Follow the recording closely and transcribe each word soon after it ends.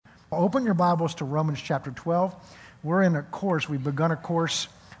Open your Bibles to Romans chapter 12. We're in a course, we've begun a course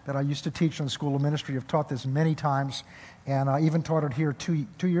that I used to teach in the School of Ministry. I've taught this many times, and I even taught it here two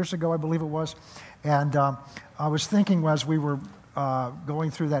years ago, I believe it was. And I was thinking as we were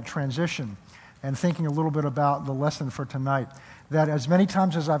going through that transition and thinking a little bit about the lesson for tonight, that as many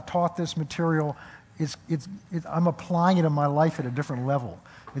times as I've taught this material, I'm applying it in my life at a different level.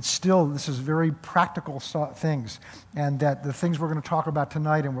 This is very practical things, and that the things we're going to talk about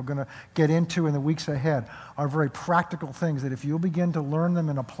tonight and we're going to get into in the weeks ahead are very practical things that if you'll begin to learn them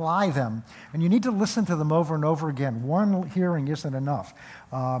and apply them, and you need to listen to them over and over again. One hearing isn't enough.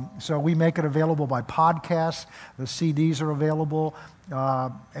 So we make it available by podcasts. The CDs are available,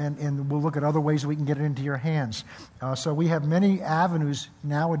 and we'll look at other ways we can get it into your hands. So we have many avenues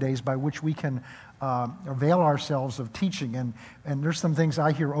nowadays by which we can avail ourselves of teaching, and there's some things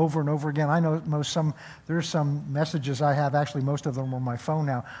I hear over and over again. I know there's some messages I have, actually most of them are on my phone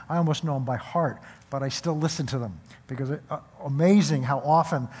now. I almost know them by heart, but I still listen to them because amazing how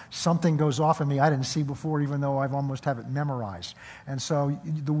often something goes off in me I didn't see before, even though I've almost have it memorized. And so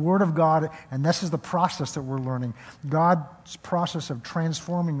the Word of God, and this is the process that we're learning, God's process of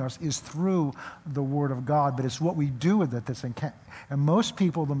transforming us is through the Word of God, but it's what we do with it that's and most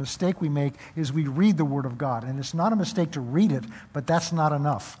people, the mistake we make is we read the Word of God, and it's not a mistake to read it, but that's not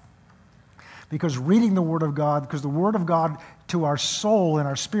enough. Because reading the Word of God, because the Word of God to our soul and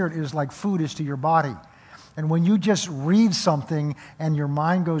our spirit is like food is to your body. And when you just read something and your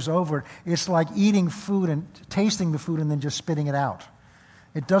mind goes over it, it's like eating food and tasting the food and then just spitting it out.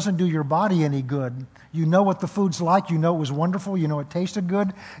 It doesn't do your body any good. You know what the food's like. You know it was wonderful. You know it tasted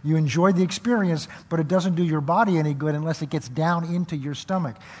good. You enjoyed the experience, but it doesn't do your body any good unless it gets down into your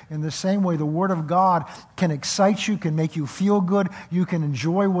stomach. In the same way, the Word of God can excite you, can make you feel good. You can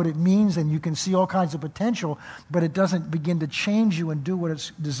enjoy what it means, and you can see all kinds of potential, but it doesn't begin to change you and do what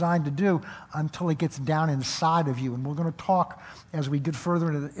it's designed to do until it gets down inside of you. And we're going to talk as we get further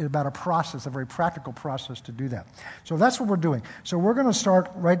into it about a process, a very practical process to do that. So that's what we're doing. So we're going to start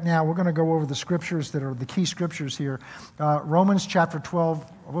right now. We're going to go over the scriptures that are the key scriptures here. Romans chapter 12,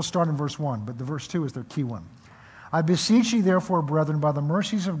 we'll start in verse 1, but the verse 2 is the key one. I beseech you, therefore, brethren, by the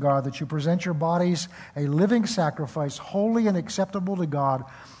mercies of God, that you present your bodies a living sacrifice, holy and acceptable to God,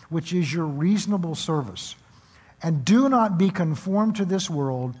 which is your reasonable service. And do not be conformed to this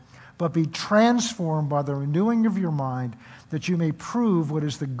world, but be transformed by the renewing of your mind, that you may prove what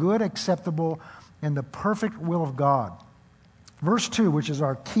is the good, acceptable, and the perfect will of God. Verse 2, which is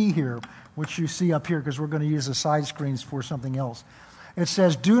our key here, which you see up here because we're going to use the side screens for something else. It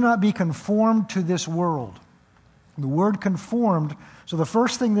says, do not be conformed to this world. The word conformed, so the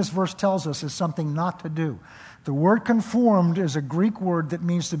first thing this verse tells us is something not to do. The word conformed is a Greek word that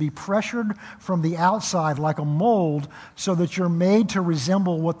means to be pressured from the outside like a mold so that you're made to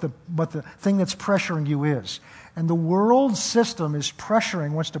resemble what the thing that's pressuring you is. And the world system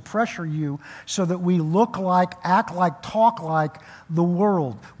wants to pressure you so that we look like, act like, talk like the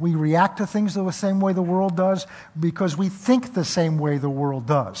world. We react to things the same way the world does because we think the same way the world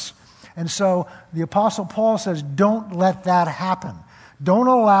does. And so the Apostle Paul says, don't let that happen. Don't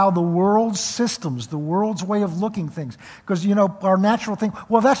allow the world's systems, the world's way of looking things. Because, our natural thing,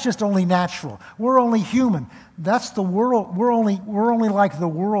 well, that's just only natural. We're only human. That's the world. We're only like the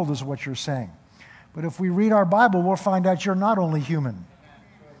world is what you're saying. But if we read our Bible, we'll find out you're not only human.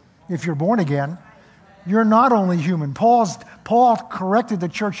 If you're born again, you're not only human. Paul corrected the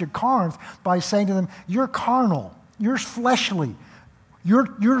church at Corinth by saying to them, you're carnal, you're fleshly.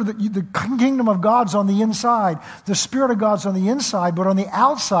 The kingdom of God's on the inside. The Spirit of God's on the inside, but on the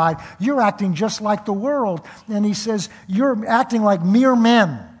outside, you're acting just like the world. And he says, you're acting like mere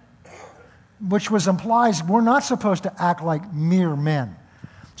men, which implies we're not supposed to act like mere men.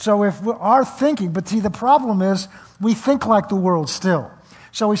 So if our thinking, but see, the problem is we think like the world still.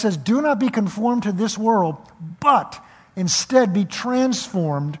 So he says, do not be conformed to this world, but instead be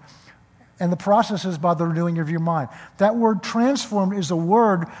transformed. And the process is by the renewing of your mind. That word transformed is a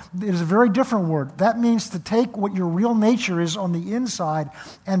very different word. That means to take what your real nature is on the inside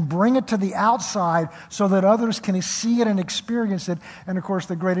and bring it to the outside so that others can see it and experience it. And of course,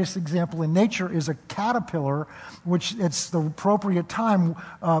 the greatest example in nature is a caterpillar, which it's the appropriate time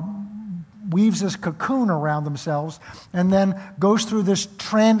weaves this cocoon around themselves and then goes through this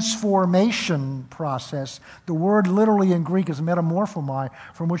transformation process. The word literally in Greek is metamorphomai,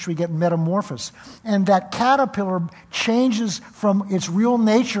 from which we get metamorphosis. And that caterpillar changes from its real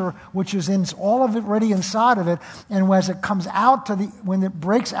nature, which is in all of it already inside of it, and as it comes out when it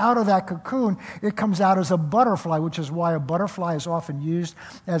breaks out of that cocoon, it comes out as a butterfly, which is why a butterfly is often used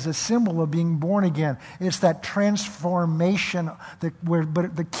as a symbol of being born again. It's that transformation.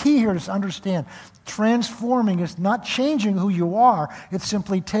 But the key here is to understand, transforming is not changing who you are. It's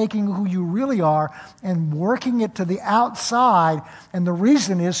simply taking who you really are and working it to the outside. And the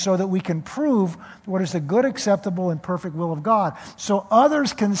reason is so that we can prove what is the good, acceptable, and perfect will of God. So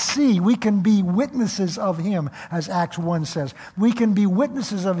others can see. We can be witnesses of Him, as Acts 1 says. We can be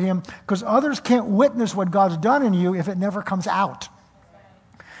witnesses of Him because others can't witness what God's done in you if it never comes out.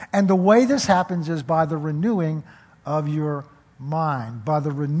 And the way this happens is by the renewing of your mind. By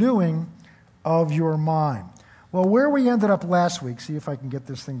the renewing of your mind. Well, where we ended up last week, see if I can get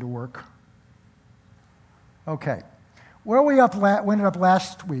this thing to work. Okay. Where we ended up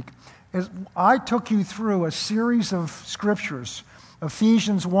last week is I took you through a series of scriptures.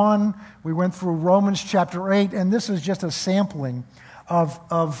 Ephesians 1, we went through Romans chapter 8, and this is just a sampling of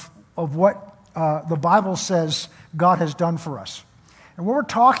what the Bible says God has done for us. And what we're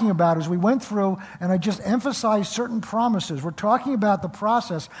talking about is we went through, and I just emphasized certain promises. We're talking about the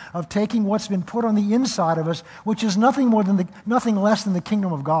process of taking what's been put on the inside of us, which is nothing less than the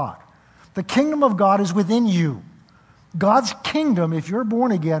kingdom of God. The kingdom of God is within you. God's kingdom, if you're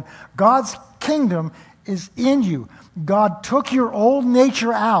born again, God's kingdom is in you. God took your old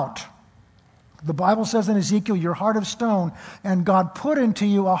nature out. The Bible says in Ezekiel, your heart of stone, and God put into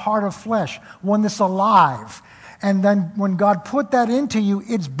you a heart of flesh, one that's alive. And then when God put that into you,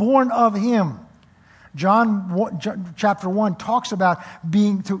 it's born of Him. John chapter 1 talks about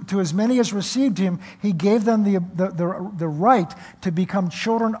being, to as many as received Him, He gave them the right to become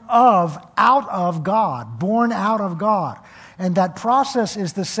children out of God, born out of God. And that process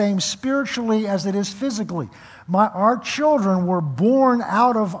is the same spiritually as it is physically. Our children were born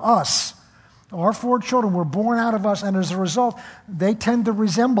out of us. Our 4 children were born out of us, and as a result, they tend to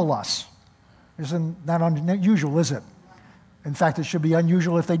resemble us. Isn't that unusual, is it? In fact, it should be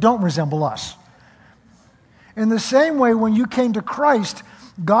unusual if they don't resemble us. In the same way, when you came to Christ,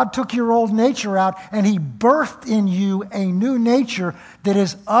 God took your old nature out and He birthed in you a new nature that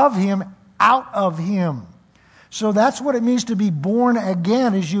is of Him, out of Him. So that's what it means to be born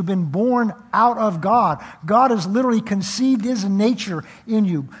again, is you've been born out of God. God has literally conceived His nature in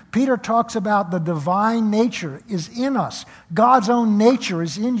you. Peter talks about the divine nature is in us. God's own nature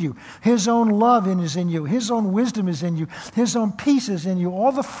is in you. His own love is in you. His own wisdom is in you. His own peace is in you.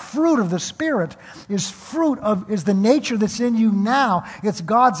 All the fruit of the Spirit is the nature that's in you now. It's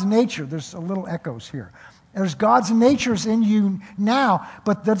God's nature. There's a little echoes here. There's God's natures in you now,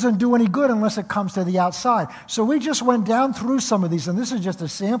 but that doesn't do any good unless it comes to the outside. So we just went down through some of these, and this is just a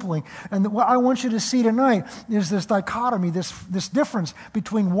sampling. And what I want you to see tonight is this dichotomy, this difference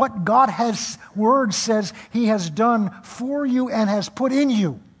between what God's Word says He has done for you and has put in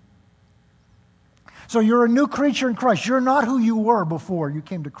you. So you're a new creature in Christ. You're not who you were before you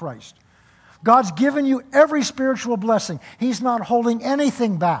came to Christ. God's given you every spiritual blessing. He's not holding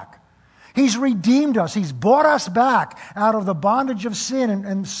anything back. He's redeemed us. He's bought us back out of the bondage of sin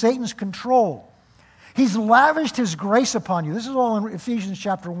and Satan's control. He's lavished His grace upon you. This is all in Ephesians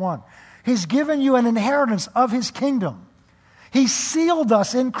chapter 1. He's given you an inheritance of His kingdom. He sealed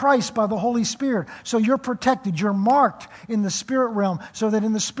us in Christ by the Holy Spirit. So you're protected. You're marked in the spirit realm, so that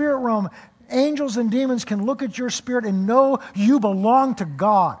in the spirit realm, angels and demons can look at your spirit and know you belong to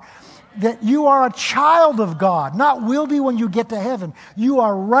God. That you are a child of God, not will be when you get to heaven. You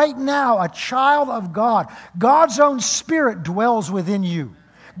are right now a child of God. God's own Spirit dwells within you.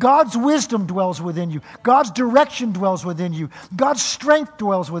 God's wisdom dwells within you. God's direction dwells within you. God's strength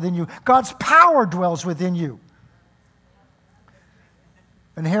dwells within you. God's power dwells within you.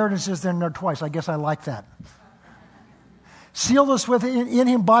 Inheritance is there twice. I guess I like that. Sealed us in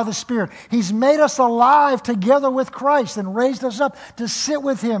Him by the Spirit. He's made us alive together with Christ and raised us up to sit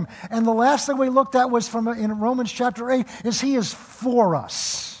with Him. And the last thing we looked at was in Romans chapter 8, is He is for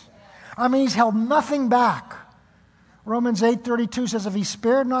us. I mean, He's held nothing back. Romans 8:32 says, if He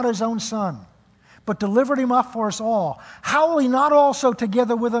spared not His own Son, but delivered Him up for us all, how will He not also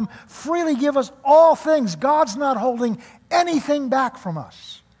together with Him freely give us all things? God's not holding anything back from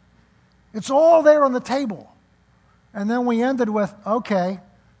us. It's all there on the table. And then we ended with, okay,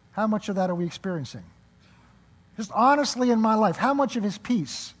 how much of that are we experiencing? Just honestly in my life, how much of His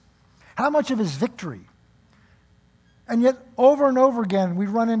peace? How much of His victory? And yet, over and over again, we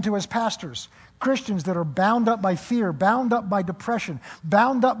run into, as pastors, Christians that are bound up by fear, bound up by depression,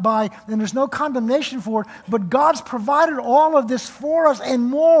 bound up by, and there's no condemnation for it, but God's provided all of this for us and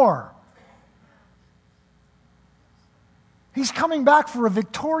more. He's coming back for a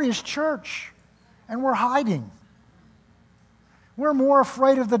victorious church, and we're hiding. We're more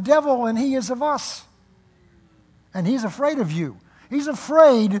afraid of the devil than he is of us. And he's afraid of you. He's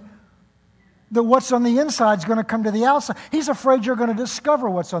afraid that what's on the inside is going to come to the outside. He's afraid you're going to discover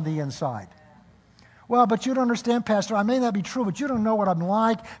what's on the inside. Well, but you don't understand, Pastor. I may not be true, but you don't know what I'm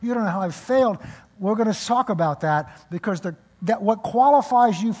like. You don't know how I've failed. We're going to talk about that because that what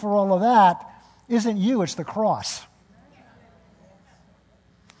qualifies you for all of that isn't you, it's the cross.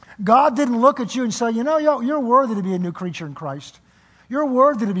 God didn't look at you and say, you're worthy to be a new creature in Christ. You're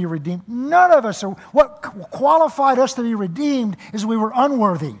worthy to be redeemed. None of us are. What qualified us to be redeemed is we were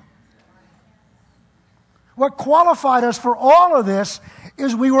unworthy. What qualified us for all of this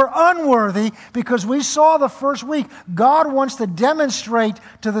is we were unworthy because we saw the first week. God wants to demonstrate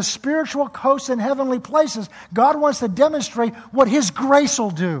to the spiritual hosts in heavenly places, God wants to demonstrate what His grace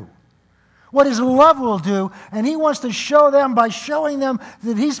will do, what His love will do, and He wants to show them by showing them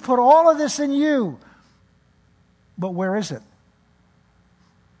that He's put all of this in you. But where is it?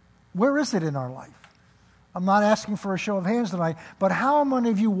 Where is it in our life? I'm not asking for a show of hands tonight, but how many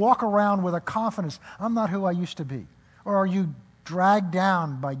of you walk around with a confidence, I'm not who I used to be? Or are you dragged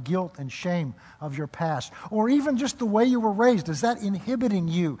down by guilt and shame of your past? Or even just the way you were raised, is that inhibiting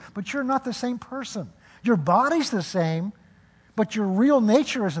you? But you're not the same person. Your body's the same, but your real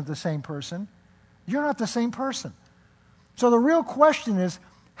nature isn't the same person. You're not the same person. So the real question is,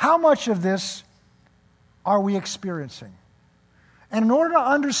 how much of this are we experiencing? And in order to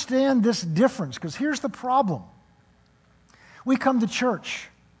understand this difference, because here's the problem. We come to church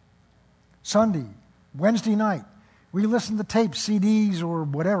Sunday, Wednesday night. We listen to tapes, CDs, or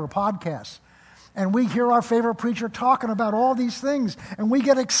whatever, podcasts. And we hear our favorite preacher talking about all these things. And we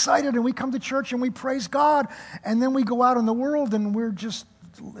get excited and we come to church and we praise God. And then we go out in the world and we're just,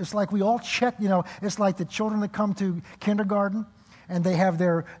 it's like we all check, it's like the children that come to kindergarten. And they have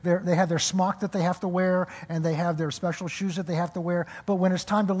their smock that they have to wear, and they have their special shoes that they have to wear. But when it's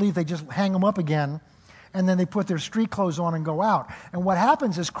time to leave, they just hang them up again, and then they put their street clothes on and go out. And what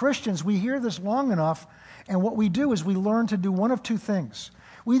happens is Christians, we hear this long enough, and what we do is we learn to do one of two things.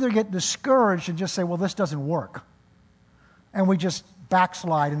 We either get discouraged and just say, well, this doesn't work. And we just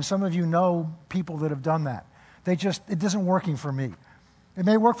backslide, and some of you know people that have done that. It isn't working for me. It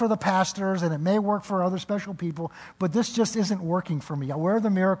may work for the pastors, and it may work for other special people, but this just isn't working for me. Where are the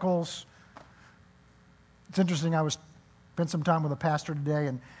miracles? It's interesting, I spent some time with a pastor today,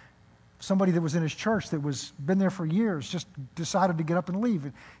 and somebody that was in his church that was been there for years just decided to get up and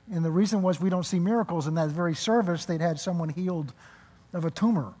leave. And the reason was we don't see miracles. In that very service, they'd had someone healed of a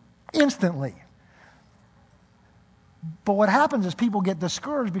tumor instantly. But what happens is people get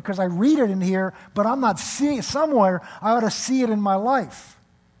discouraged because I read it in here, but I'm not seeing it somewhere. I ought to see it in my life.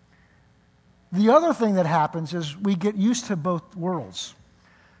 The other thing that happens is we get used to both worlds.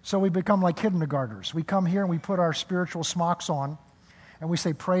 So we become like kindergartners. We come here and we put our spiritual smocks on, and we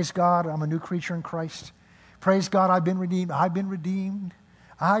say, praise God, I'm a new creature in Christ. Praise God, I've been redeemed. I've been redeemed.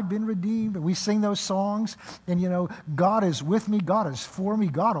 I've been redeemed. And we sing those songs, and God is with me. God is for me.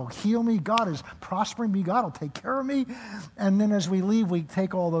 God will heal me. God is prospering me. God will take care of me. And then as we leave, we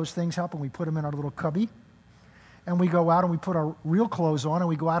take all those things up and we put them in our little cubby. And we go out and we put our real clothes on and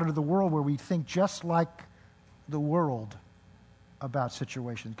we go out into the world where we think just like the world about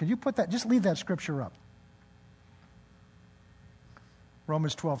situations. Could you put that, just leave that scripture up.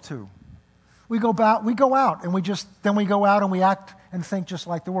 Romans 12:2. We go out and we go out and we act and think just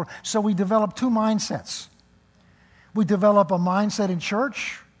like the world. So we develop two mindsets. We develop a mindset in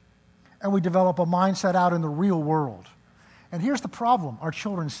church, and we develop a mindset out in the real world. And here's the problem. Our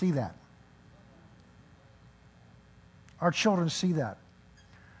children see that. Our children see that.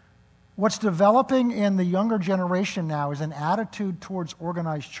 What's developing in the younger generation now is an attitude towards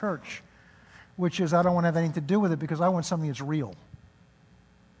organized church, which is, I don't want to have anything to do with it because I want something that's real.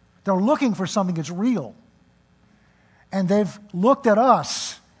 They're looking for something that's real. And they've looked at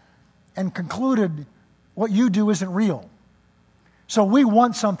us and concluded what you do isn't real. So we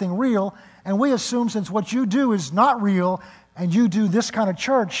want something real, and we assume since what you do is not real and you do this kind of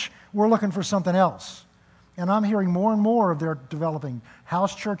church, we're looking for something else. And I'm hearing more and more of they're developing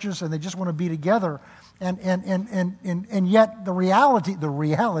house churches and they just want to be together. And yet the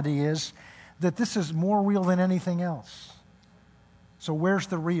reality is that this is more real than anything else. So where's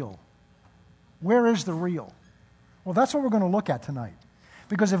the real? Where is the real? Well, that's what we're going to look at tonight.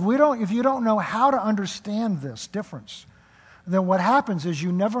 Because if you don't know how to understand this difference, then what happens is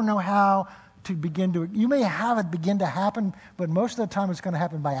you never know how to begin to, you may have it begin to happen, but most of the time it's going to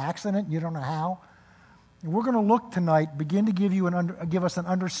happen by accident. You don't know how. And we're going to look tonight, begin to give us an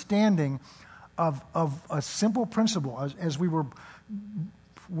understanding of a simple principle as we were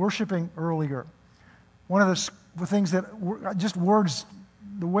worshiping earlier. One of the things that, just words,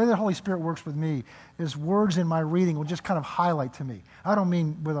 the way the Holy Spirit works with me is words in my reading will just kind of highlight to me. I don't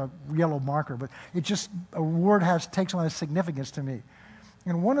mean with a yellow marker, but it just, a word takes on a significance to me.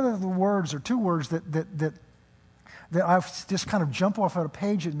 And one of the words, or two words that I've just kind of jump off at a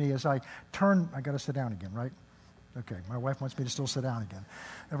page at me as I turn, I got to sit down again, right? Okay, my wife wants me to still sit down again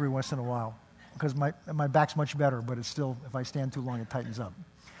every once in a while because my back's much better, but it's still, if I stand too long, it tightens up.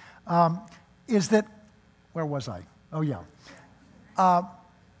 Is that, where was I? Oh, yeah.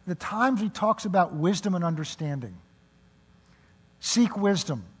 The times he talks about wisdom and understanding. Seek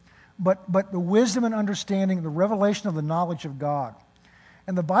wisdom. But the wisdom and understanding, the revelation of the knowledge of God.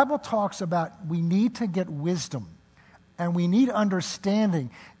 And the Bible talks about we need to get wisdom and we need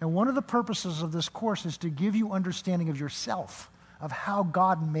understanding. And one of the purposes of this course is to give you understanding of yourself, of how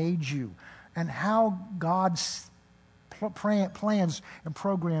God made you and how God's plans and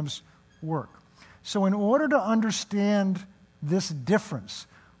programs work. So in order to understand this difference,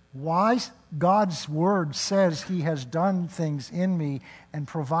 why God's word says he has done things in me and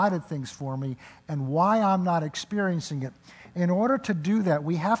provided things for me, and why I'm not experiencing it, in order to do that,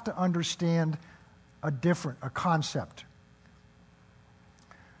 we have to understand a concept.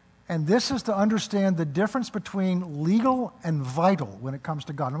 And this is to understand the difference between legal and vital when it comes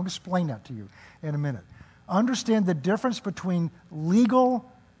to God. I'm going to explain that to you in a minute. Understand the difference between legal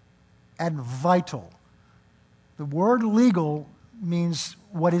and vital. The word legal means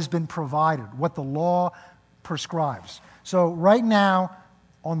what has been provided, what the law prescribes. So right now,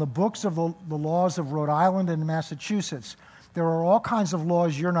 on the books of the laws of Rhode Island and Massachusetts, there are all kinds of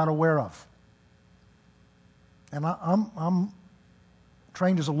laws you're not aware of. And I'm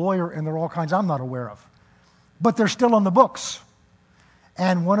trained as a lawyer, and there are all kinds I'm not aware of. But they're still on the books.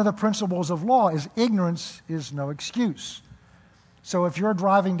 And one of the principles of law is ignorance is no excuse. So if you're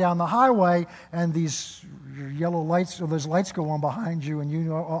driving down the highway and these yellow lights or those lights go on behind you and you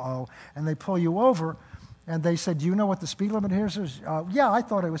know, and they pull you over and they said, do you know what the speed limit here is? Yeah, I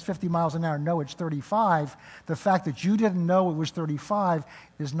thought it was 50 miles an hour. No, it's 35. The fact that you didn't know it was 35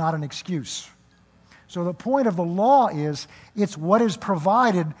 is not an excuse. So the point of the law is it's what is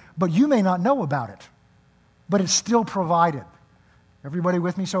provided, but you may not know about it. But it's still provided. Everybody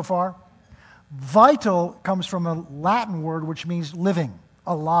with me so far? Vital comes from a Latin word which means living,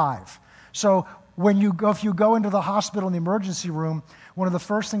 alive. So if you go into the hospital in the emergency room, one of the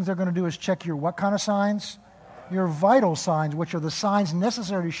first things they're going to do is check your what kind of signs? Your vital signs, which are the signs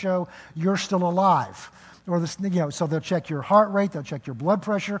necessary to show you're still alive. So they'll check your heart rate, they'll check your blood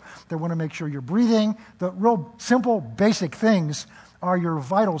pressure, they want to make sure you're breathing. The real simple, basic things are your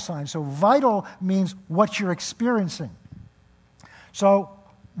vital signs. So vital means what you're experiencing. So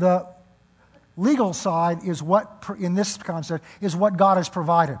the legal side is what, in this concept, is what God has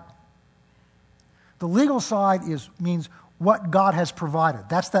provided. The legal side means what God has provided.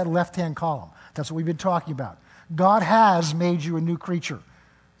 That's that left-hand column. That's what we've been talking about. God has made you a new creature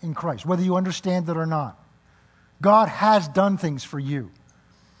in Christ, whether you understand it or not. God has done things for you.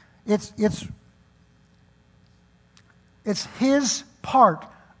 It's his part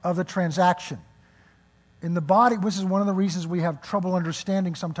of the transaction. In the body, this is one of the reasons we have trouble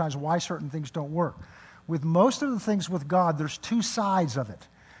understanding sometimes why certain things don't work. With most of the things with God, there's two sides of it,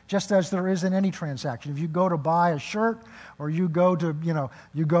 just as there is in any transaction. If you go to buy a shirt or you go to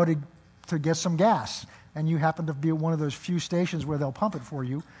get some gas and you happen to be at one of those few stations where they'll pump it for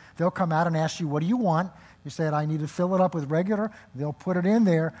you, they'll come out and ask you, what do you want? You said, I need to fill it up with regular. They'll put it in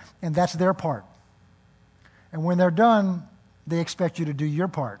there, and that's their part. And when they're done, they expect you to do your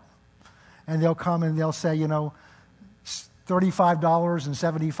part. And they'll come and they'll say,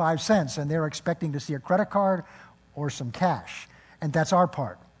 $35.75, and they're expecting to see a credit card or some cash. And that's our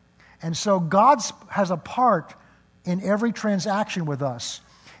part. And so God has a part in every transaction with us.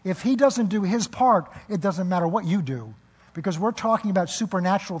 If he doesn't do his part, it doesn't matter what you do, because we're talking about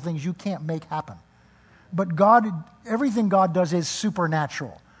supernatural things you can't make happen. But everything God does is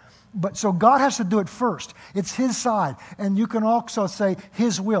supernatural. So God has to do it first. It's his side. And you can also say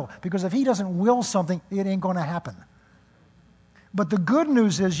his will, because if he doesn't will something, it ain't going to happen. But the good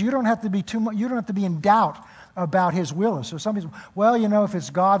news is you don't have to be in doubt about his will. So some people, if it's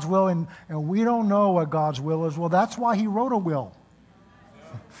God's will and we don't know what God's will is, well, that's why he wrote a will.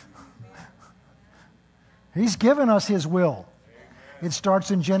 He's given us his will. It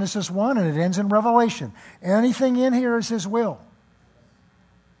starts in Genesis 1 and it ends in Revelation. Anything in here is His will.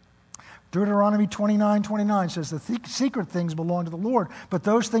 Deuteronomy 29:29 says the secret things belong to the Lord, but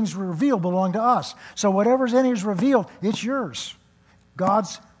those things revealed belong to us. So whatever's in here is revealed, it's yours.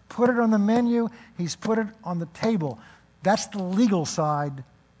 God's put it on the menu. He's put it on the table. That's the legal side.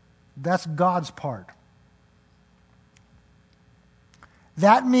 That's God's part.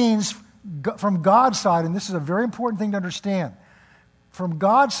 That means from God's side, and this is a very important thing to understand, from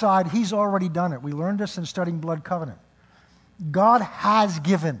God's side, He's already done it. We learned this in studying Blood Covenant. God has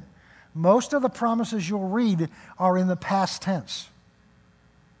given. Most of the promises you'll read are in the past tense.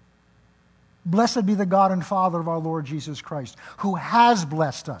 Blessed be the God and Father of our Lord Jesus Christ, who has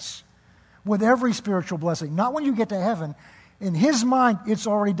blessed us with every spiritual blessing. Not when you get to heaven. In His mind, it's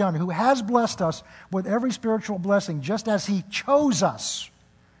already done. Who has blessed us with every spiritual blessing, just as He chose us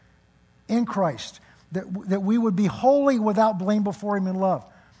in Christ, that we would be holy without blame before Him in love,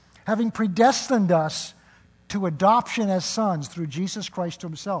 having predestined us to adoption as sons through Jesus Christ to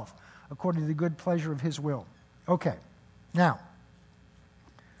Himself, according to the good pleasure of His will. Okay, now,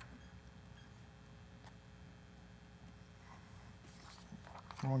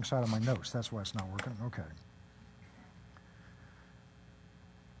 wrong side of my notes, that's why it's not working. Okay.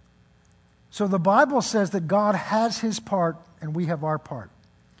 So the Bible says that God has His part and we have our part.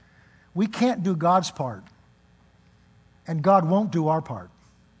 We can't do God's part, and God won't do our part.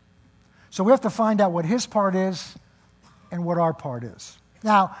 So we have to find out what His part is and what our part is.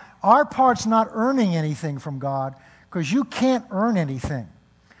 Now, our part's not earning anything from God, because you can't earn anything.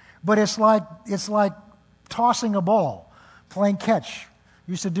 But it's like tossing a ball, playing catch.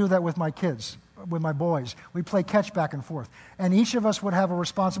 I used to do that with my kids, with my boys. We play catch back and forth. And each of us would have a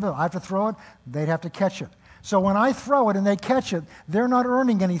responsibility. I have to throw it, they'd have to catch it. So when I throw it and they catch it, they're not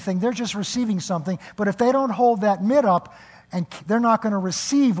earning anything, they're just receiving something. But if they don't hold that mitt up, and they're not going to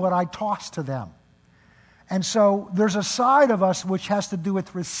receive what I toss to them. And so there's a side of us which has to do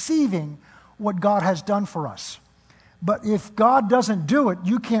with receiving what God has done for us. But if God doesn't do it,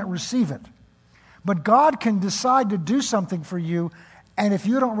 you can't receive it. But God can decide to do something for you, and if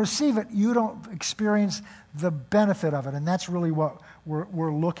you don't receive it, you don't experience the benefit of it. And that's really what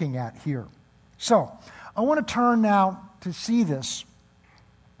we're looking at here. So I want to turn now to see this.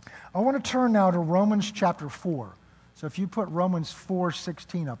 I want to turn now to Romans chapter 4. So if you put Romans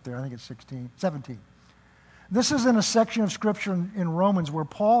 4:16 up there, I think it's 17. This is in a section of Scripture in Romans where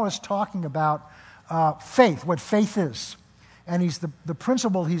Paul is talking about faith, what faith is. And the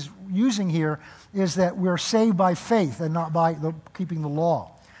principle he's using here is that we're saved by faith and not by keeping the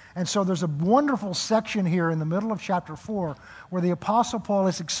law. And so there's a wonderful section here in the middle of chapter 4 where the Apostle Paul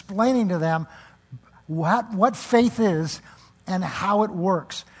is explaining to them what faith is and how it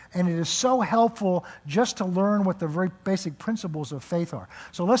works. And it is so helpful just to learn what the very basic principles of faith are.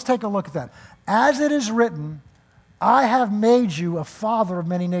 So let's take a look at that. As it is written, I have made you a father of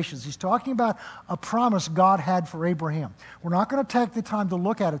many nations. He's talking about a promise God had for Abraham. We're not going to take the time to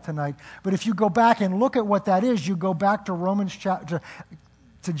look at it tonight, but if you go back and look at what that is, you go back to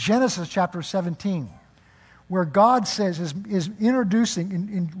to Genesis chapter 17, where God says, is introducing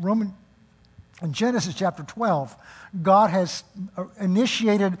in Genesis chapter 12, God has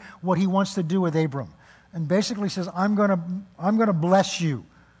initiated what He wants to do with Abram, and basically says, I'm going to bless you,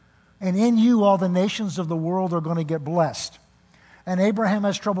 and in you all the nations of the world are going to get blessed. And Abraham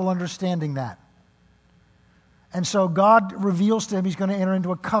has trouble understanding that, and so God reveals to him He's going to enter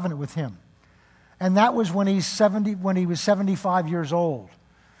into a covenant with him, and that was when he was 75 years old.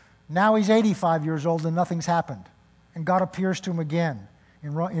 Now he's 85 years old, and nothing's happened, and God appears to him again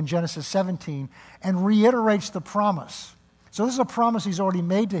in Genesis 17, and reiterates the promise. So this is a promise He's already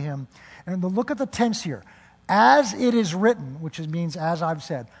made to him. And look at the tense here. As it is written, which means as I've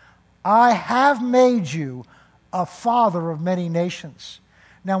said, I have made you a father of many nations.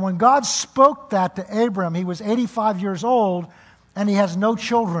 Now when God spoke that to Abram, he was 85 years old, and he has no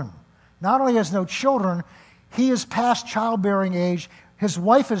children. Not only has no children, he is past childbearing age. His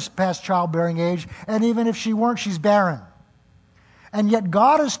wife is past childbearing age, and even if she weren't, she's barren. And yet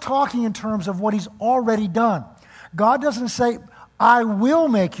God is talking in terms of what He's already done. God doesn't say, I will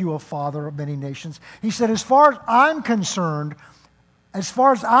make you a father of many nations. He said, as far as I'm concerned,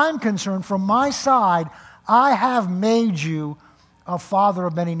 from my side, I have made you a father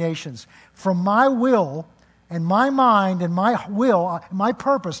of many nations. From my will and my mind and my will, my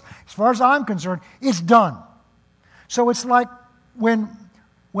purpose, as far as I'm concerned, it's done. So it's like when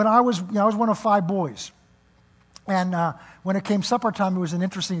I was one of 5 boys. And when it came supper time, it was an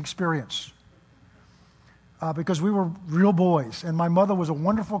interesting experience. because we were real boys. And my mother was a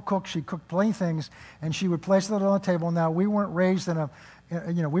wonderful cook. She cooked plenty of things, and she would place it on the table. Now, we weren't raised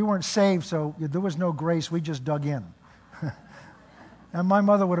we weren't saved, so there was no grace. We just dug in. And my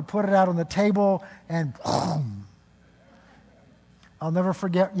mother would have put it out on the table, and boom. I'll never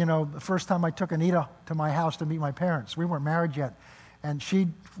forget, the first time I took Anita to my house to meet my parents. We weren't married yet. And she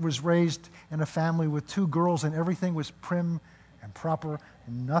was raised in a family with 2 girls, and everything was prim and proper,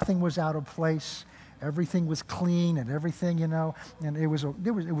 and nothing was out of place. Everything was clean and everything, and it was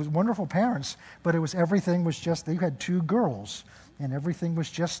wonderful parents, but everything was just, they had 2 girls, and everything was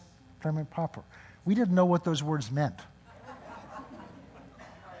just prim and proper. We didn't know what those words meant.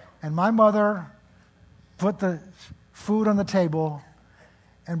 And my mother put the food on the table,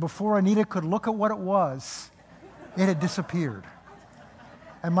 and before Anita could look at what it was, it had disappeared.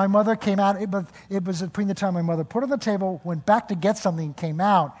 And my mother came out, it was between the time my mother put it on the table, went back to get something, came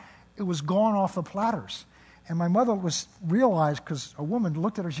out, it was gone off the platters. And my mother realized, because a woman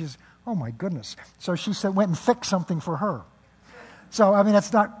looked at her, she says, oh my goodness. So she went and fixed something for her. So,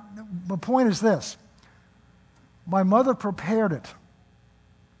 that's not, the point is this. My mother prepared it.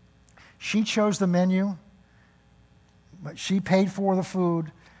 She chose the menu, but she paid for the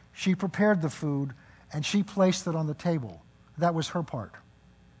food, she prepared the food, and she placed it on the table. That was her part.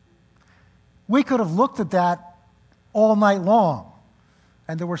 We could have looked at that all night long.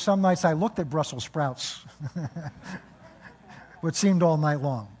 And there were some nights I looked at Brussels sprouts, which seemed all night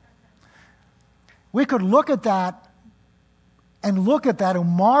long. We could look at that and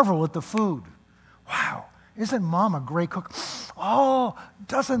marvel at the food. Wow, isn't Mom a great cook? Oh,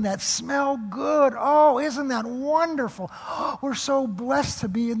 doesn't that smell good? Oh, isn't that wonderful? Oh, we're so blessed to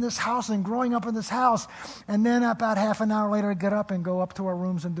be in this house and growing up in this house. And then about half an hour later, get up and go up to our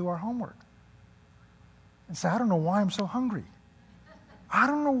rooms and do our homework. And say, I don't know why I'm so hungry. I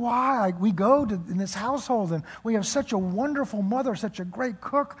don't know why we go in this household and we have such a wonderful mother, such a great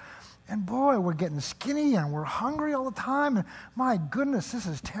cook, and boy, we're getting skinny and we're hungry all the time. And my goodness, this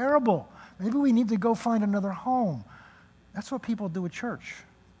is terrible. Maybe we need to go find another home. That's what people do at church.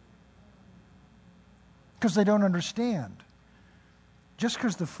 Because they don't understand. Just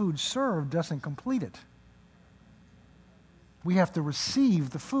because the food's served doesn't complete it. We have to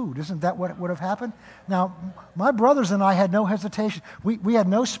receive the food. Isn't that what would have happened? Now, my brothers and I had no hesitation. We had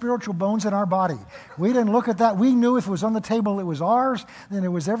no spiritual bones in our body. We didn't look at that. We knew if it was on the table, it was ours, then it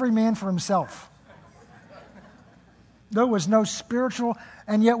was every man for himself. There was no spiritual,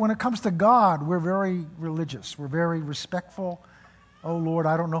 and yet when it comes to God, we're very religious. We're very respectful. Oh, Lord,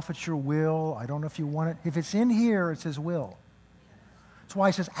 I don't know if it's your will. I don't know if you want it. If it's in here, it's his will. That's why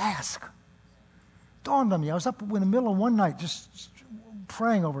he says, ask. Dawned on me. I was up in the middle of one night just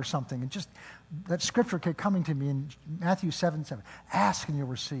praying over something, and just that scripture kept coming to me in Matthew 7:7. Ask and you'll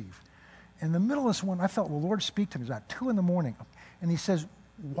receive. In the middle of this one, I felt the Lord speak to me. It was about 2 a.m, and he says,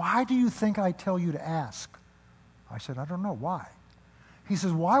 why do you think I tell you to ask? I said, I don't know. Why? He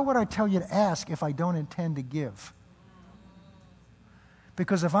says, why would I tell you to ask if I don't intend to give?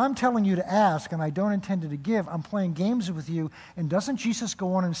 Because if I'm telling you to ask and I don't intend to give, I'm playing games with you. And doesn't Jesus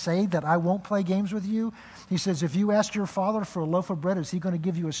go on and say that I won't play games with you? He says, if you ask your Father for a loaf of bread, is he going to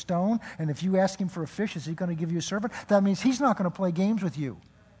give you a stone? And if you ask him for a fish, is he going to give you a serpent? That means he's not going to play games with you.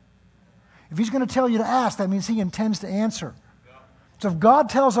 If he's going to tell you to ask, that means he intends to answer. So if God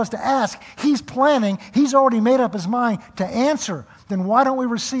tells us to ask, he's planning, he's already made up his mind to answer. Then why don't we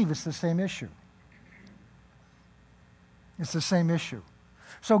receive? It's the same issue. It's the same issue.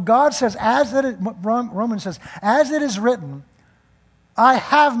 So God says, Romans says, as it is written, I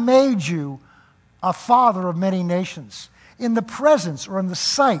have made you a father of many nations, in the presence or in the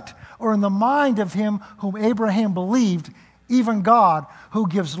sight or in the mind of him whom Abraham believed, even God, who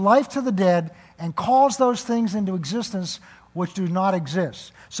gives life to the dead and calls those things into existence which do not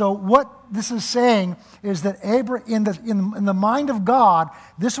exist. So what this is saying is that in the mind of God,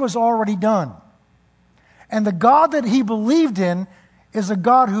 this was already done. And the God that he believed in is a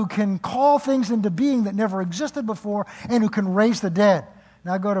God who can call things into being that never existed before and who can raise the dead.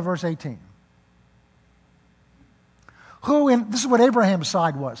 Now go to verse 18. This is what Abraham's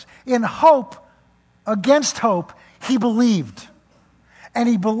side was. In hope, against hope, he believed. And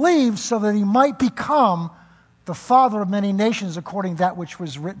he believed so that he might become the father of many nations according to that which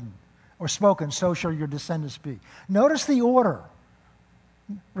was written or spoken, so shall your descendants be. Notice the order.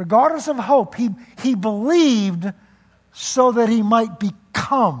 Regardless of hope, he believed so that he might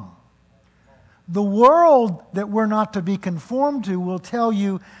become. The world that we're not to be conformed to will tell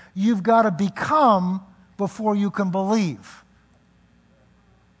you you've got to become before you can believe.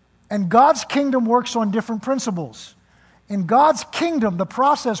 And God's kingdom works on different principles. In God's kingdom, the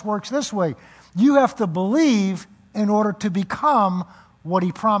process works this way. You have to believe in order to become what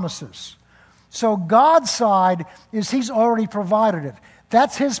he promises. So God's side is he's already provided it.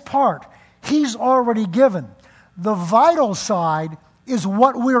 That's his part. He's already given. The vital side is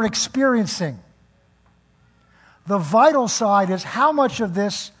what we're experiencing. The vital side is how much of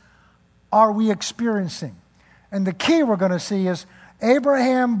this are we experiencing? And the key we're going to see is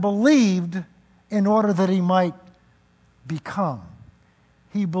Abraham believed in order that he might become.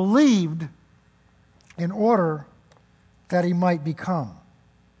 He believed in order that he might become.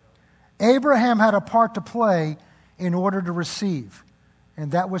 Abraham had a part to play in order to receive,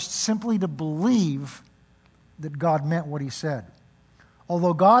 and that was simply to believe that God meant what he said.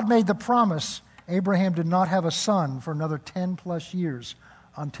 Although God made the promise, Abraham did not have a son for another 10 plus years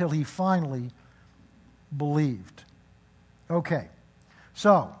until he finally believed. Okay,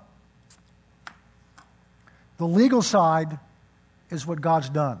 so the legal side is what God's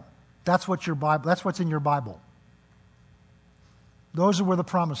done. That's what your Bible, that's what's in your Bible. Those are where the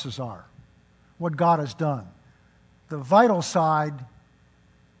promises are, what God has done. The vital side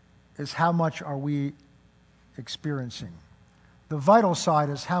is how much are we experiencing. The vital side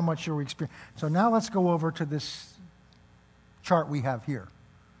is how much are we experiencing. So now let's go over to this chart we have here.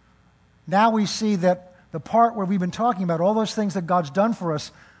 Now we see that the part where we've been talking about, all those things that God's done for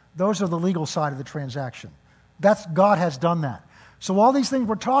us, those are the legal side of the transaction. That's God has done that. So all these things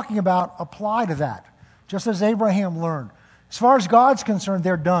we're talking about apply to that, just as Abraham learned. As far as God's concerned,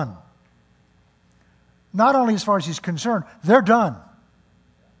 they're done. Not only as far as he's concerned, they're done.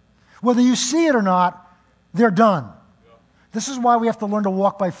 Whether you see it or not, they're done. This is why we have to learn to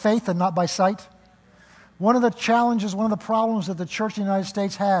walk by faith and not by sight. One of the challenges, one of the problems that the church in the United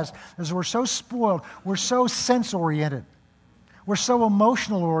States has is we're so spoiled, we're so sense-oriented, we're so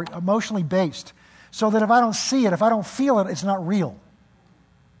emotionally based, so that if I don't see it, if I don't feel it, it's not real.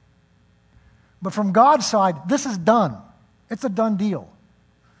 But from God's side, this is done. It's a done deal.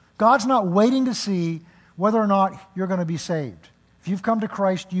 God's not waiting to see whether or not you're going to be saved. If you've come to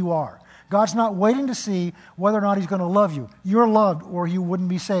Christ, you are. God's not waiting to see whether or not he's going to love you. You're loved or you wouldn't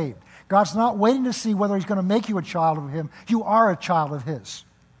be saved. God's not waiting to see whether he's going to make you a child of him. You are a child of his.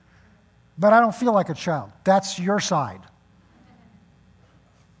 But I don't feel like a child. That's your side.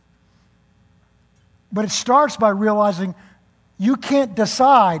 But it starts by realizing you can't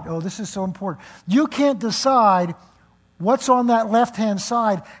decide, oh, this is so important. You can't decide what's on that left-hand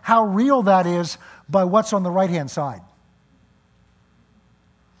side, how real that is, by what's on the right-hand side.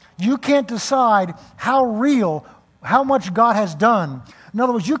 You can't decide how real, how much God has done. In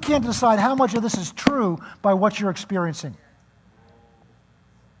other words, you can't decide how much of this is true by what you're experiencing.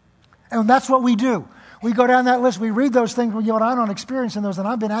 And that's what we do. We go down that list, we read those things, we go, I'm not experiencing those, and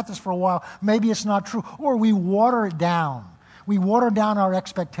I've been at this for a while, maybe it's not true. Or we water it down. We water down our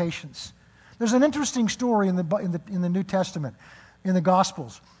expectations. There's an interesting story in the New Testament, in the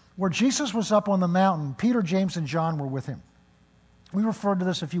Gospels, where Jesus was up on the mountain. Peter, James, and John were with him. We referred to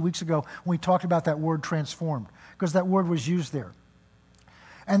this a few weeks ago when we talked about that word transformed, because that word was used there.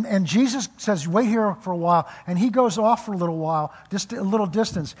 And Jesus says, wait here for a while, and he goes off for a little while, just a little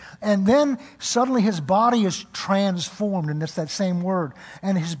distance. And then suddenly his body is transformed, and it's that same word.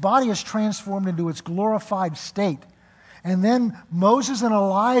 And his body is transformed into its glorified state. And then Moses and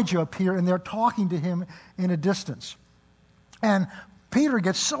Elijah appear, and they're talking to him in a distance. And Peter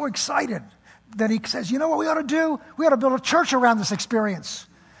gets so excited that he says, you know what we ought to do? We ought to build a church around this experience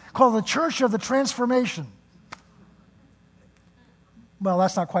called the Church of the Transformation. Well,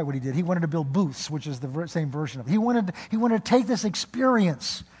 that's not quite what he did. He wanted to build booths, which is the same version of it. He wanted to take this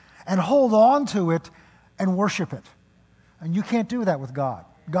experience and hold on to it and worship it. And you can't do that with God.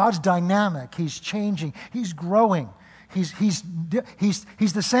 God's dynamic. He's changing. He's growing. He's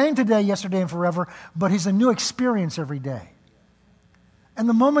the same today, yesterday, and forever, but he's a new experience every day. And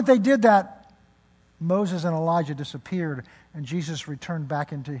the moment they did that, Moses and Elijah disappeared, and Jesus returned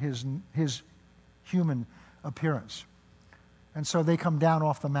back into his human appearance. And so they come down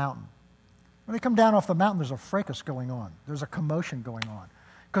off the mountain. When they come down off the mountain, there's a fracas going on. There's a commotion going on.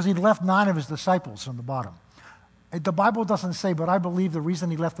 Because he'd left 9 of his disciples on the bottom. The Bible doesn't say, but I believe the reason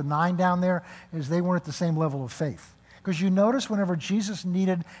he left the 9 down there is they weren't at the same level of faith. Because you notice whenever Jesus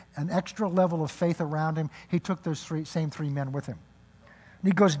needed an extra level of faith around him, he took those same three men with him. And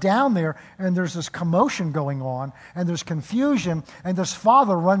he goes down there, and there's this commotion going on, and there's confusion, and this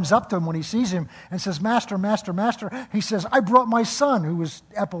father runs up to him when he sees him and says, Master, Master, Master. He says, I brought my son who was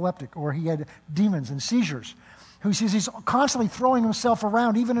epileptic, or he had demons and seizures, who says he's constantly throwing himself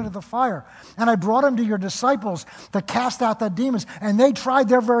around, even into the fire. And I brought him to your disciples to cast out the demons, and they tried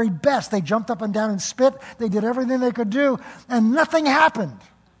their very best. They jumped up and down and spit. They did everything they could do, and nothing happened.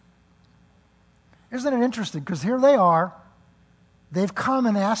 Isn't it interesting? Because here they are. They've come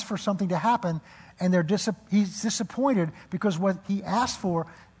and asked for something to happen, and he's disappointed because what he asked for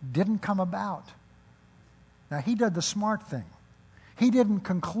didn't come about. Now, he did the smart thing. He didn't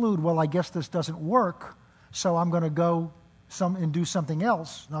conclude, well, I guess this doesn't work, so I'm going to go and do something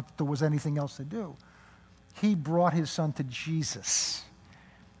else. Not that there was anything else to do. He brought his son to Jesus.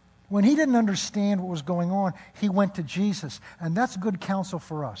 When he didn't understand what was going on, he went to Jesus. And that's good counsel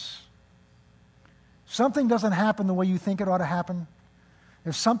for us. Something doesn't happen the way you think it ought to happen.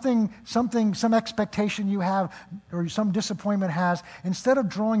 If some expectation you have or some disappointment has, instead of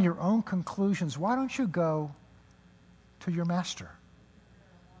drawing your own conclusions, why don't you go to your master?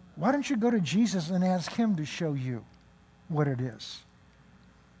 Why don't you go to Jesus and ask him to show you what it is?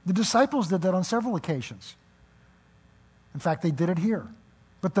 The disciples did that on several occasions. In fact, they did it here.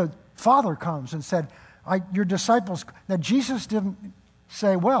 But the Father comes and said, your disciples... Now, Jesus didn't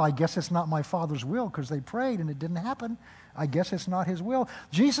say, well, I guess it's not my Father's will because they prayed and it didn't happen. I guess it's not his will.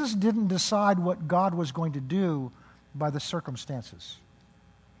 Jesus didn't decide what God was going to do by the circumstances.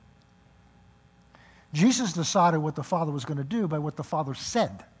 Jesus decided what the Father was going to do by what the Father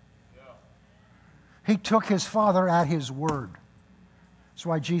said. He took his Father at his word. That's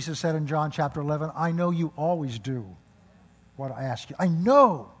why Jesus said in John chapter 11, I know you always do what I ask you. I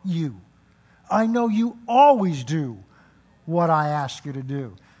know you. I know you always do what I ask you to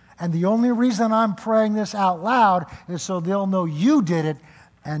do. And the only reason I'm praying this out loud is so they'll know you did it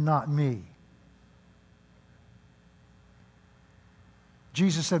and not me.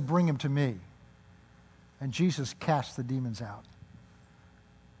 Jesus said, bring him to me. And Jesus cast the demons out.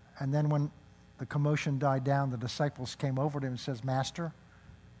 And then when the commotion died down, the disciples came over to him and says, Master,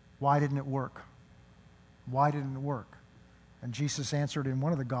 why didn't it work? Why didn't it work? And Jesus answered in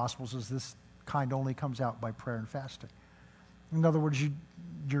one of the Gospels as this kind only comes out by prayer and fasting. In other words,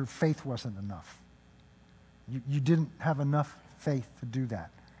 your faith wasn't enough. You didn't have enough faith to do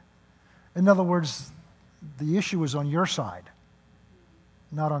that. In other words, the issue is on your side,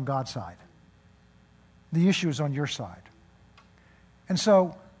 not on God's side. The issue is on your side. And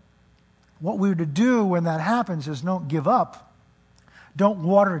so, what we're to do when that happens is don't give up. Don't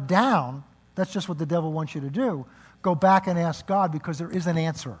water it down. That's just what the devil wants you to do. Go back and ask God because there is an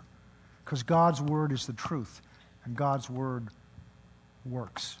answer. Because God's word is the truth. And God's word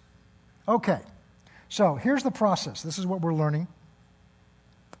works. Okay. So here's the process. This is what we're learning.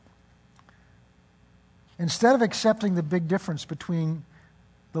 Instead of accepting the big difference between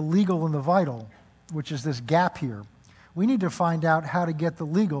the legal and the vital, which is this gap here, we need to find out how to get the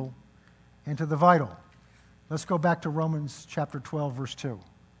legal into the vital. Let's go back to Romans chapter 12, verse 2.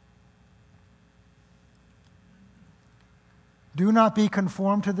 Do not be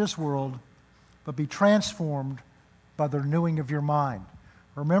conformed to this world, but be transformed by the renewing of your mind.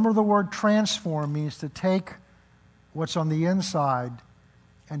 Remember, the word transform means to take what's on the inside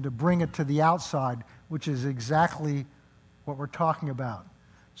and to bring it to the outside, which is exactly what we're talking about.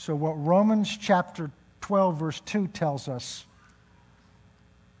 So what Romans chapter 12, verse 2 tells us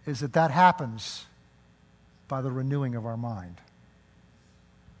is that happens by the renewing of our mind.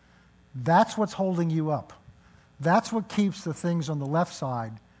 That's what's holding you up. That's what keeps the things on the left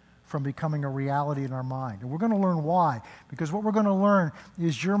side from becoming a reality in our mind. And we're going to learn why. Because what we're going to learn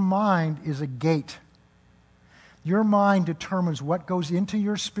is your mind is a gate. Your mind determines what goes into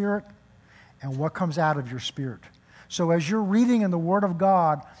your spirit and what comes out of your spirit. So as you're reading in the Word of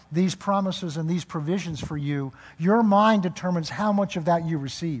God these promises and these provisions for you, your mind determines how much of that you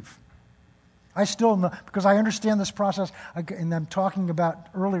receive. I still know, because I understand this process, and I'm talking about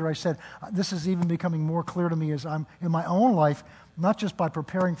earlier, I said, this is even becoming more clear to me as I'm in my own life, not just by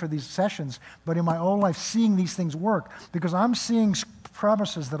preparing for these sessions, but in my own life seeing these things work. Because I'm seeing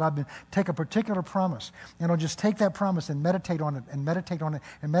promises that take a particular promise, and I'll just take that promise and meditate on it, and meditate on it,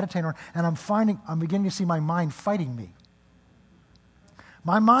 and meditate on it, and I'm beginning to see my mind fighting me.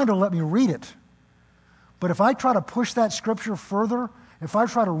 My mind will let me read it. But if I try to push that scripture further, if I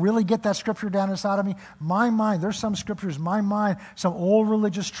try to really get that scripture down inside of me, my mind, there's some scriptures, my mind, some old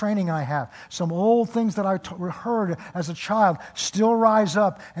religious training I have, some old things that I heard as a child still rise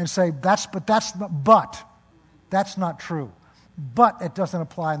up and say, that's not true. But it doesn't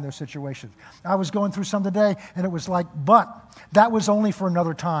apply in those situations. I was going through some today, and it was like, but that was only for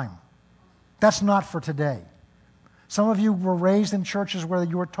another time. That's not for today. Some of you were raised in churches where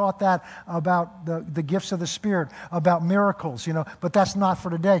you were taught that about the gifts of the Spirit, about miracles, but that's not for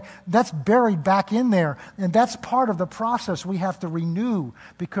today. That's buried back in there, and that's part of the process we have to renew,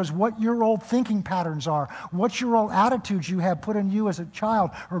 because what your old thinking patterns are, what your old attitudes you have put in you as a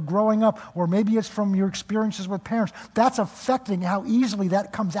child or growing up, or maybe it's from your experiences with parents, that's affecting how easily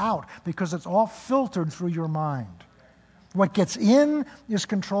that comes out, because it's all filtered through your mind. What gets in is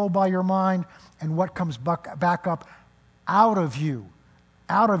controlled by your mind, and what comes back up out of you,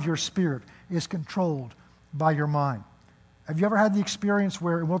 out of your spirit, is controlled by your mind. Have you ever had the experience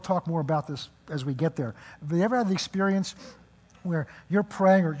where, and we'll talk more about this as we get there, have you ever had the experience where you're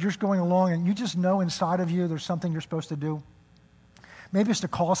praying or you're just going along and you just know inside of you there's something you're supposed to do? Maybe it's to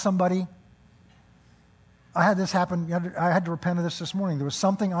call somebody. I had this happen. I had to repent of this morning. There was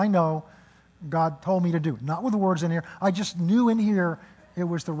something I know God told me to do. Not with the words in here. I just knew in here it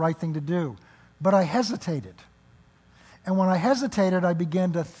was the right thing to do. But I hesitated. And when I hesitated, I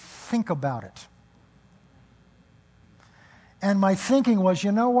began to think about it. And my thinking was,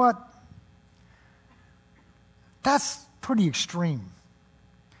 you know what? That's pretty extreme.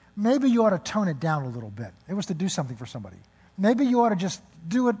 Maybe you ought to tone it down a little bit. It was to do something for somebody. Maybe you ought to just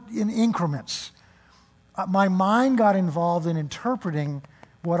do it in increments. My mind got involved in interpreting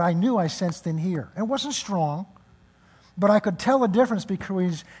what I knew I sensed in here. It wasn't strong, but I could tell the difference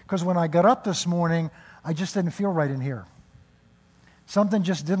because when I got up this morning, I just didn't feel right in here. Something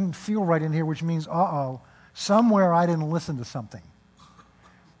just didn't feel right in here, which means, somewhere I didn't listen to something.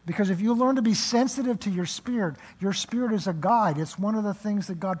 Because if you learn to be sensitive to your spirit is a guide. It's one of the things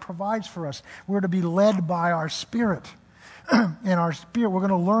that God provides for us. We're to be led by our spirit. In our spirit, we're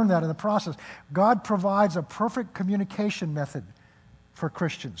going to learn that in the process. God provides a perfect communication method for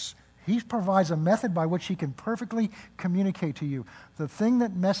Christians. He provides a method by which he can perfectly communicate to you. The thing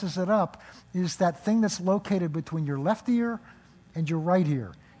that messes it up is that thing that's located between your left ear and your right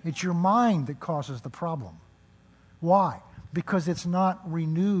ear. It's your mind that causes the problem. Why? Because it's not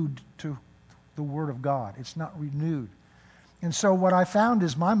renewed to the Word of God. It's not renewed. And so what I found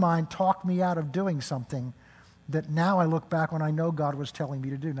is my mind talked me out of doing something that now I look back when I know God was telling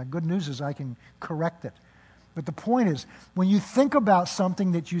me to do. Now, good news is I can correct it. But the point is, when you think about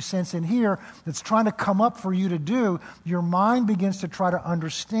something that you sense in here that's trying to come up for you to do, your mind begins to try to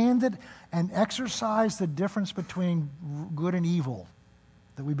understand it and exercise the difference between good and evil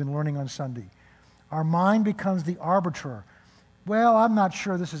that we've been learning on Sunday. Our mind becomes the arbiter. Well, I'm not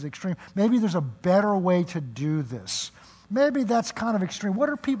sure this is extreme. Maybe there's a better way to do this. Maybe that's kind of extreme. What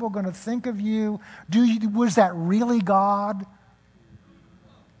are people going to think of you? Was that really God?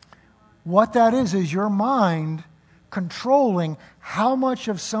 What that is your mind controlling how much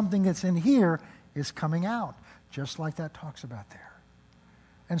of something that's in here is coming out, just like that talks about there.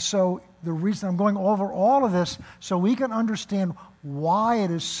 And so the reason I'm going over all of this, so we can understand why it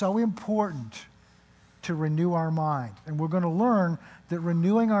is so important to renew our mind. And we're going to learn that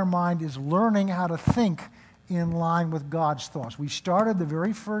renewing our mind is learning how to think in line with God's thoughts. We started the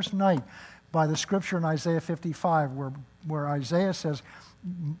very first night by the scripture in Isaiah 55 where Isaiah says,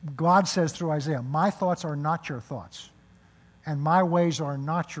 God says through Isaiah, my thoughts are not your thoughts, and my ways are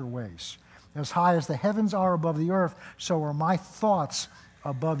not your ways. As high as the heavens are above the earth, so are my thoughts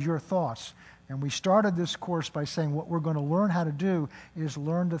above your thoughts. And we started this course by saying what we're going to learn how to do is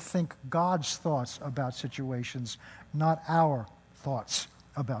learn to think God's thoughts about situations, not our thoughts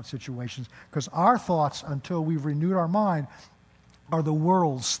about situations. Because our thoughts, until we've renewed our mind, are the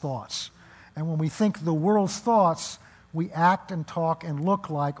world's thoughts. And when we think the world's thoughts, we act and talk and look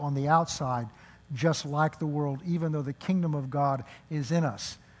like on the outside, just like the world, even though the kingdom of God is in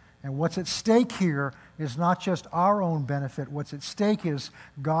us. And what's at stake here is not just our own benefit. What's at stake is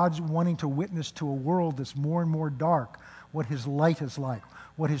God's wanting to witness to a world that's more and more dark, what his light is like,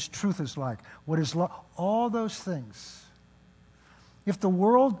 what his truth is like, what his all those things. If the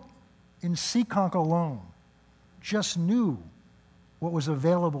world in Seekonk alone just knew what was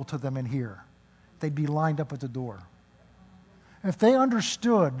available to them in here, they'd be lined up at the door. If they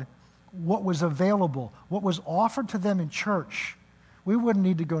understood what was available, what was offered to them in church, we wouldn't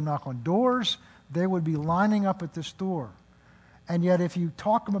need to go knock on doors. They would be lining up at this door. And yet if you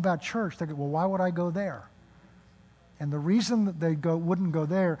talk to them about church, they go, well, why would I go there? And the reason that they wouldn't go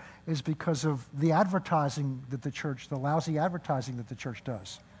there is because of the advertising that the lousy advertising that the church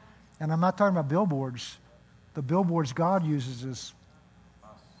does. And I'm not talking about billboards. The billboards God uses is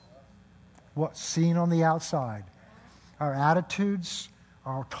what's seen on the outside. Our attitudes,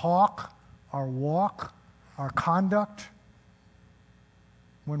 our talk, our walk, our conduct.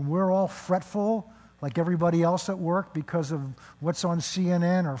 When we're all fretful, like everybody else at work, because of what's on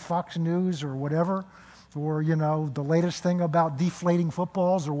CNN or Fox News or whatever, or, the latest thing about deflating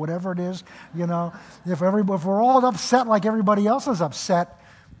footballs or whatever it is, if we're all upset like everybody else is upset,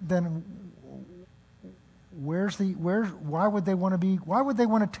 then why would they want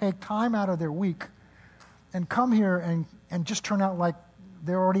to take time out of their week and come here and just turn out like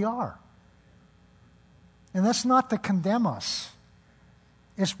they already are? And that's not to condemn us.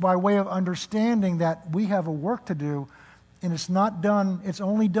 It's by way of understanding that we have a work to do, and it's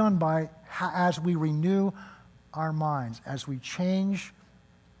only done as we renew our minds, as we change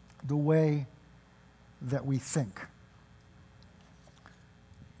the way that we think.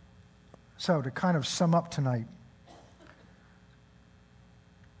 So, to kind of sum up tonight,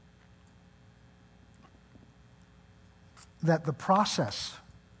 that the process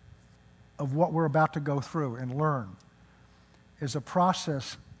of what we're about to go through and learn is a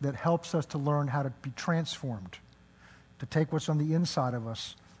process that helps us to learn how to be transformed, to take what's on the inside of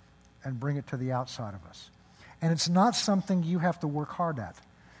us and bring it to the outside of us. And it's not something you have to work hard at.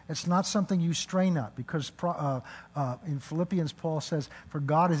 It's not something you strain at, because in Philippians, Paul says, "For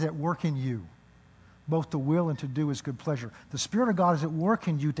God is at work in you, both to will and to do his good pleasure." The Spirit of God is at work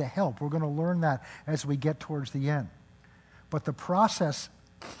in you to help. We're going to learn that as we get towards the end. But the process,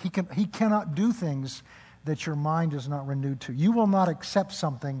 he cannot do things that your mind is not renewed to. You will not accept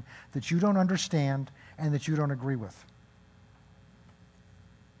something that you don't understand and that you don't agree with.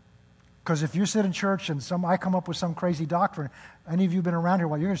 Because if you sit in church and I come up with some crazy doctrine, any of you have been around here,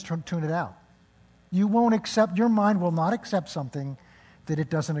 well, you're going to tune it out. Your mind will not accept something that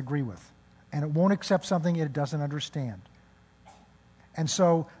it doesn't agree with. And it won't accept something it doesn't understand. And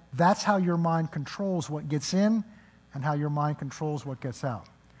so that's how your mind controls what gets in and how your mind controls what gets out.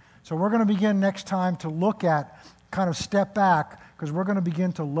 So we're going to begin next time to look at, kind of step back, because we're going to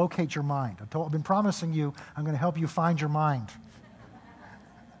begin to locate your mind. I've been promising you I'm going to help you find your mind.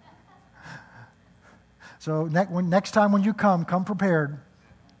 So next time when you come prepared,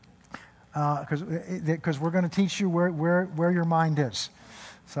 because we're going to teach you where your mind is.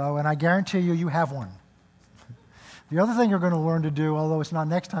 So, and I guarantee you have one. The other thing you're going to learn to do, although it's not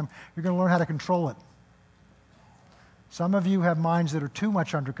next time, you're going to learn how to control it. Some of you have minds that are too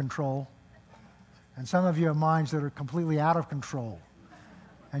much under control, and some of you have minds that are completely out of control,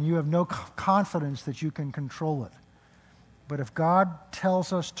 and you have no confidence that you can control it. But if God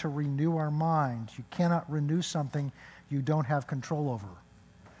tells us to renew our minds, you cannot renew something you don't have control over.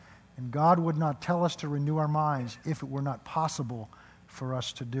 And God would not tell us to renew our minds if it were not possible for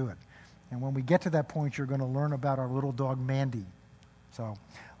us to do it. And when we get to that point, you're going to learn about our little dog Mandy. So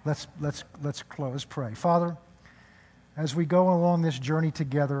let's close. Let's pray. Father, as we go along this journey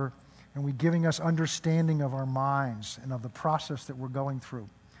together and we're giving us understanding of our minds and of the process that we're going through,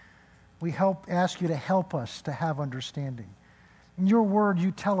 we ask you to help us to have understanding. In your word,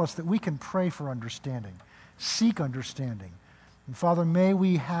 you tell us that we can pray for understanding, seek understanding. And Father, may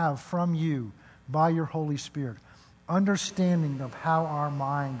we have from you, by your Holy Spirit, understanding of how our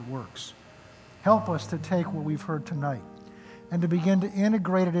mind works. Help us to take what we've heard tonight and to begin to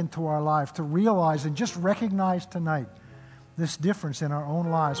integrate it into our life, to realize and just recognize tonight this difference in our own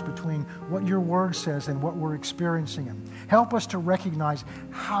lives between what your word says and what we're experiencing. And help us to recognize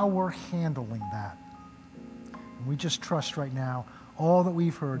how we're handling that. And we just trust right now all that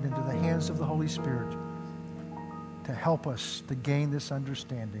we've heard into the hands of the Holy Spirit to help us to gain this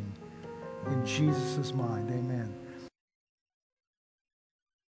understanding. In Jesus' mind, amen.